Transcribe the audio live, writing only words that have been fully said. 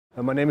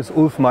My name is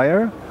Ulf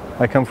Meyer.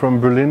 I come from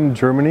Berlin,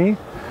 Germany,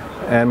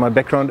 and my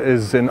background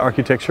is in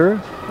architecture.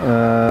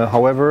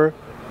 However,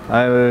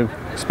 I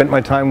spent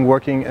my time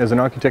working as an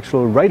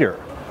architectural writer,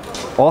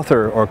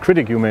 author or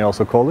critic you may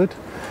also call it,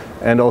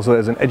 and also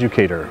as an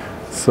educator.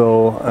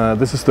 So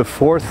this is the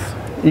fourth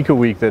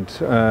Ecoweek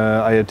that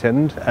I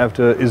attend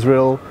after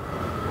Israel,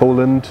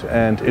 Poland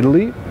and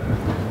Italy.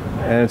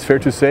 And it's fair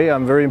to say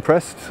I'm very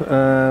impressed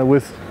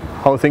with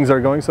how things are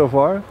going so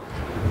far.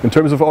 In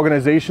terms of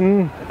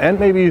organization and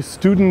maybe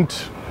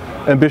student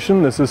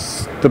ambition, this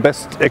is the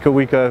best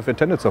Ecoweek I've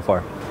attended so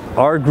far.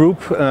 Our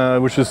group,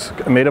 which is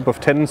made up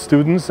of 10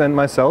 students and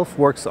myself,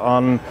 works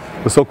on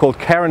the so-called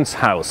Karen's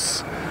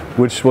House,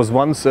 which was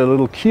once a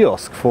little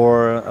kiosk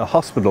for a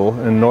hospital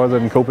in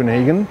northern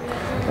Copenhagen.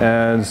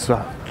 And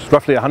it's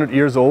roughly 100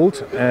 years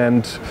old,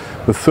 and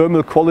the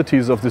thermal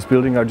qualities of this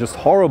building are just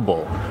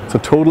horrible. It's a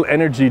total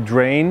energy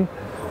drain.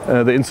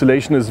 The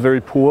insulation is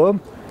very poor.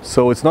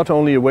 So it's not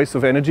only a waste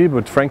of energy,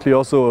 but frankly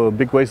also a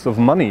big waste of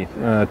money.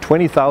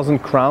 20,000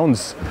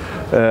 crowns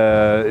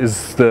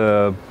is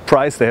the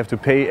price they have to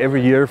pay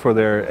every year for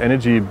their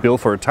energy bill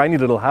for a tiny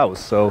little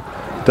house. So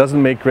it doesn't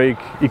make great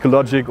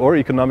ecologic or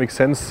economic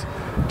sense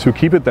to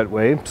keep it that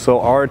way. So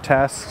our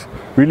task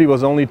really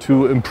was only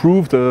to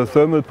improve the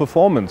thermal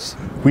performance.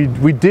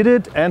 We did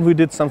it, and we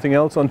did something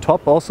else on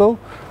top also.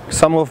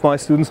 Some of my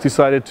students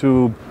decided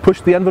to push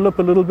the envelope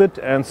a little bit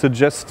and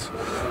suggest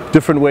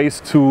different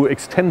ways to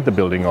extend the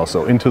building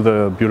also into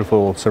the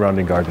beautiful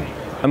surrounding garden.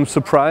 I'm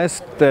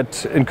surprised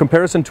that in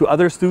comparison to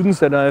other students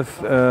that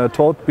I've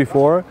taught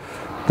before,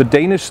 the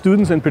Danish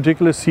students in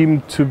particular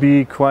seem to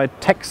be quite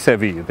tech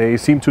savvy. They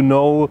seem to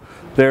know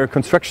their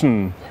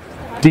construction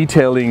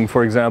detailing,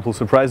 for example,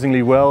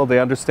 surprisingly well. They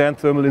understand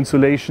thermal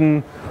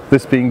insulation.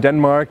 This being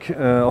Denmark,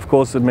 of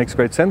course it makes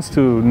great sense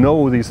to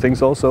know these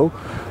things also.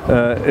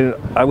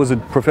 I was a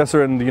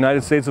professor in the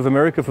United States of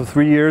America for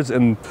 3 years,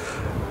 and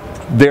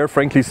there,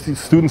 frankly,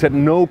 students had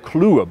no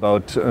clue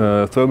about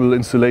thermal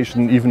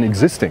insulation even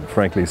existing,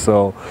 frankly.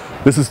 So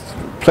this is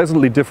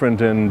pleasantly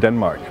different in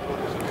Denmark.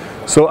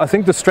 So I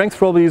think the strength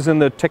probably is in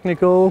the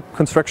technical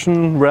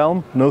construction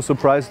realm, no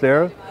surprise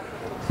there.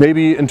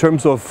 Maybe in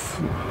terms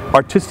of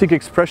artistic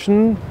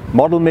expression,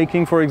 model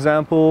making for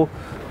example,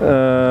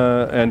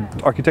 and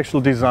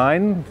architectural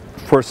design,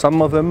 for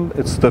some of them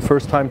it's the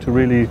first time to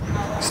really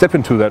step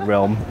into that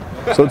realm.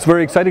 So it's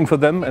very exciting for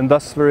them, and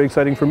thus very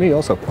exciting for me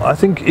also. I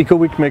think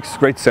Ecoweek makes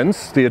great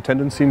sense. The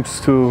attendance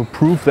seems to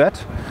prove that.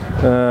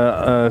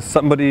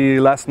 Somebody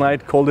last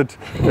night called it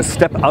a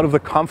step out of the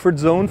comfort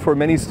zone for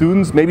many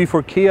students, maybe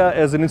for KEA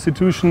as an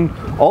institution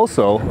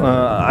also.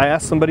 I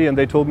asked somebody and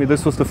they told me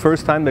this was the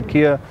first time that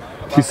KEA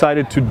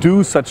decided to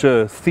do such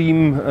a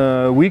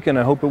theme week, and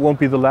I hope it won't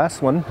be the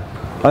last one.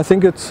 I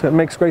think it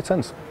makes great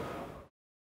sense.